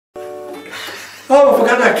Oh, I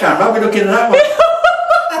forgot that camera. I'll be looking at that one.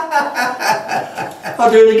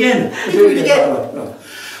 I'll do it again. Do it again.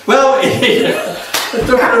 Well, it's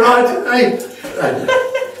right.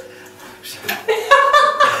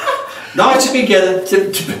 Nice to be together.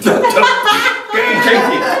 Can't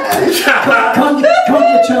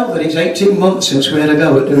you tell that it's 18 months since we had a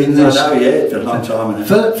go at doing this? I know, yeah, it's been a long time.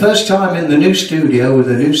 First time in the new studio with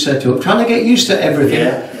a new setup, trying to get used to everything.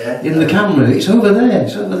 In the camera, it's over there,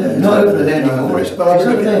 it's over there. Not over there anymore, it's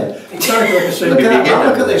over there. Look at that one,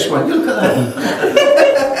 look at this one, you look at that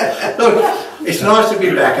one. Look, it's nice to be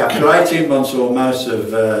back after 18 months almost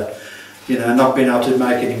of, you know, not being able to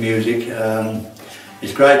make any music.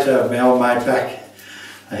 It's great to have my old mate back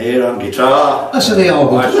here on guitar. That's the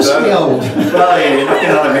old one, that's the old. Well, yeah, you're knocking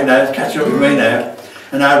on a bit now, catch up with me now.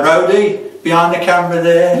 And our roadie behind the camera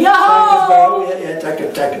there. Yo! Yeah, take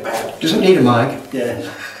a bow. Doesn't need a mic. Yeah.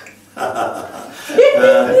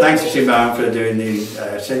 Thanks to Simone for doing the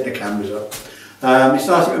setting the cameras up. It's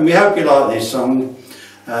nice, and we hope you like this song.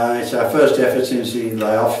 It's our first effort since the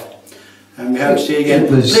layoff, and we hope to see you again.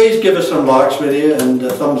 Please give us some likes with you and a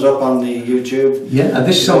thumbs up on the YouTube. Yeah,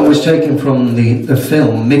 this song was taken from the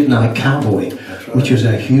film Midnight Cowboy, right. which was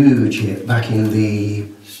a huge hit back in the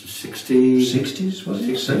 60s, was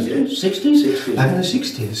it? 60s, yeah. 60s? Back in the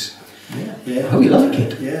 60s. Yeah. Oh, you like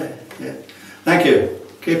it? Yeah. Thank you.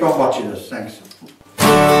 Keep on watching us. Thanks.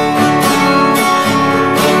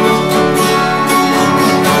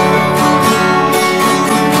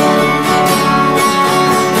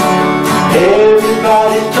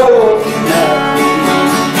 Everybody's talking at me.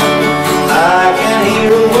 I can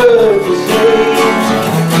hear a word to say.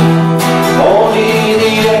 Only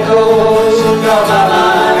the echoes of my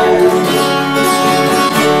mind.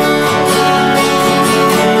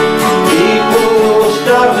 People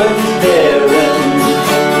stop and stare,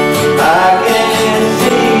 and I can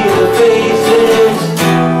see the faces.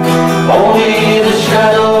 Only the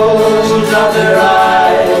shadows of their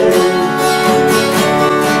eyes.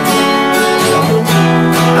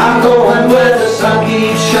 I'm going where the sun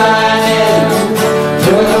keeps shining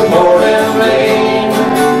through the pouring rain.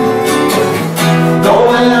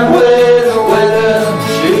 Going where the weather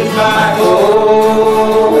suits my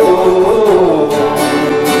clothes.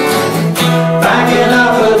 Backing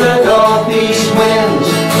up with the northeast winds,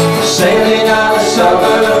 sailing on the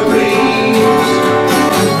summer breeze.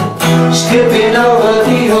 Skipping over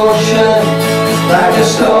the ocean like a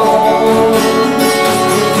stone.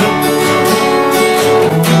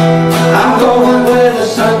 I'm going where the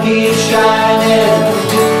sun keeps shining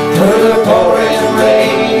through the pouring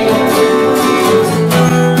rain.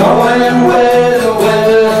 Going where the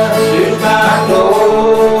weather suits my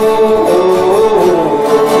clothes.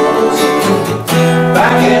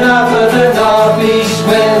 Backing up with the northeast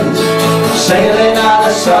winds, sailing on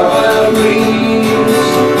the summer breeze.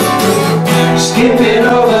 Skipping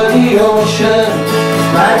over the ocean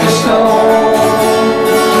like a stone.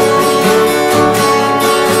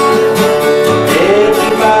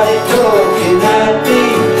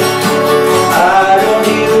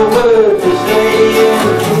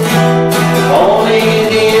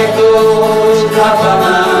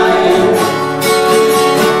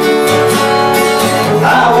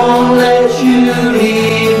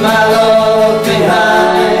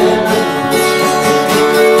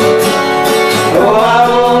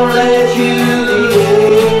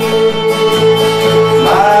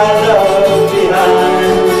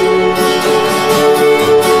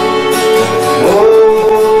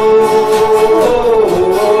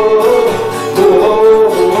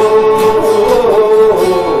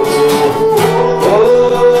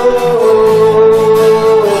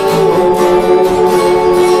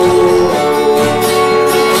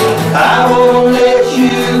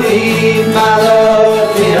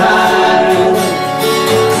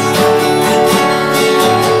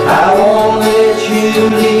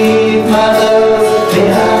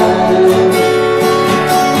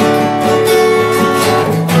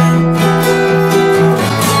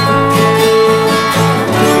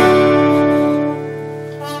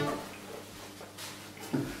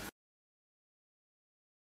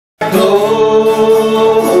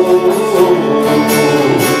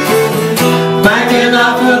 Backing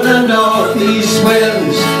off of the northeast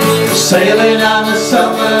winds, sailing on the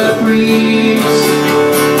summer breeze.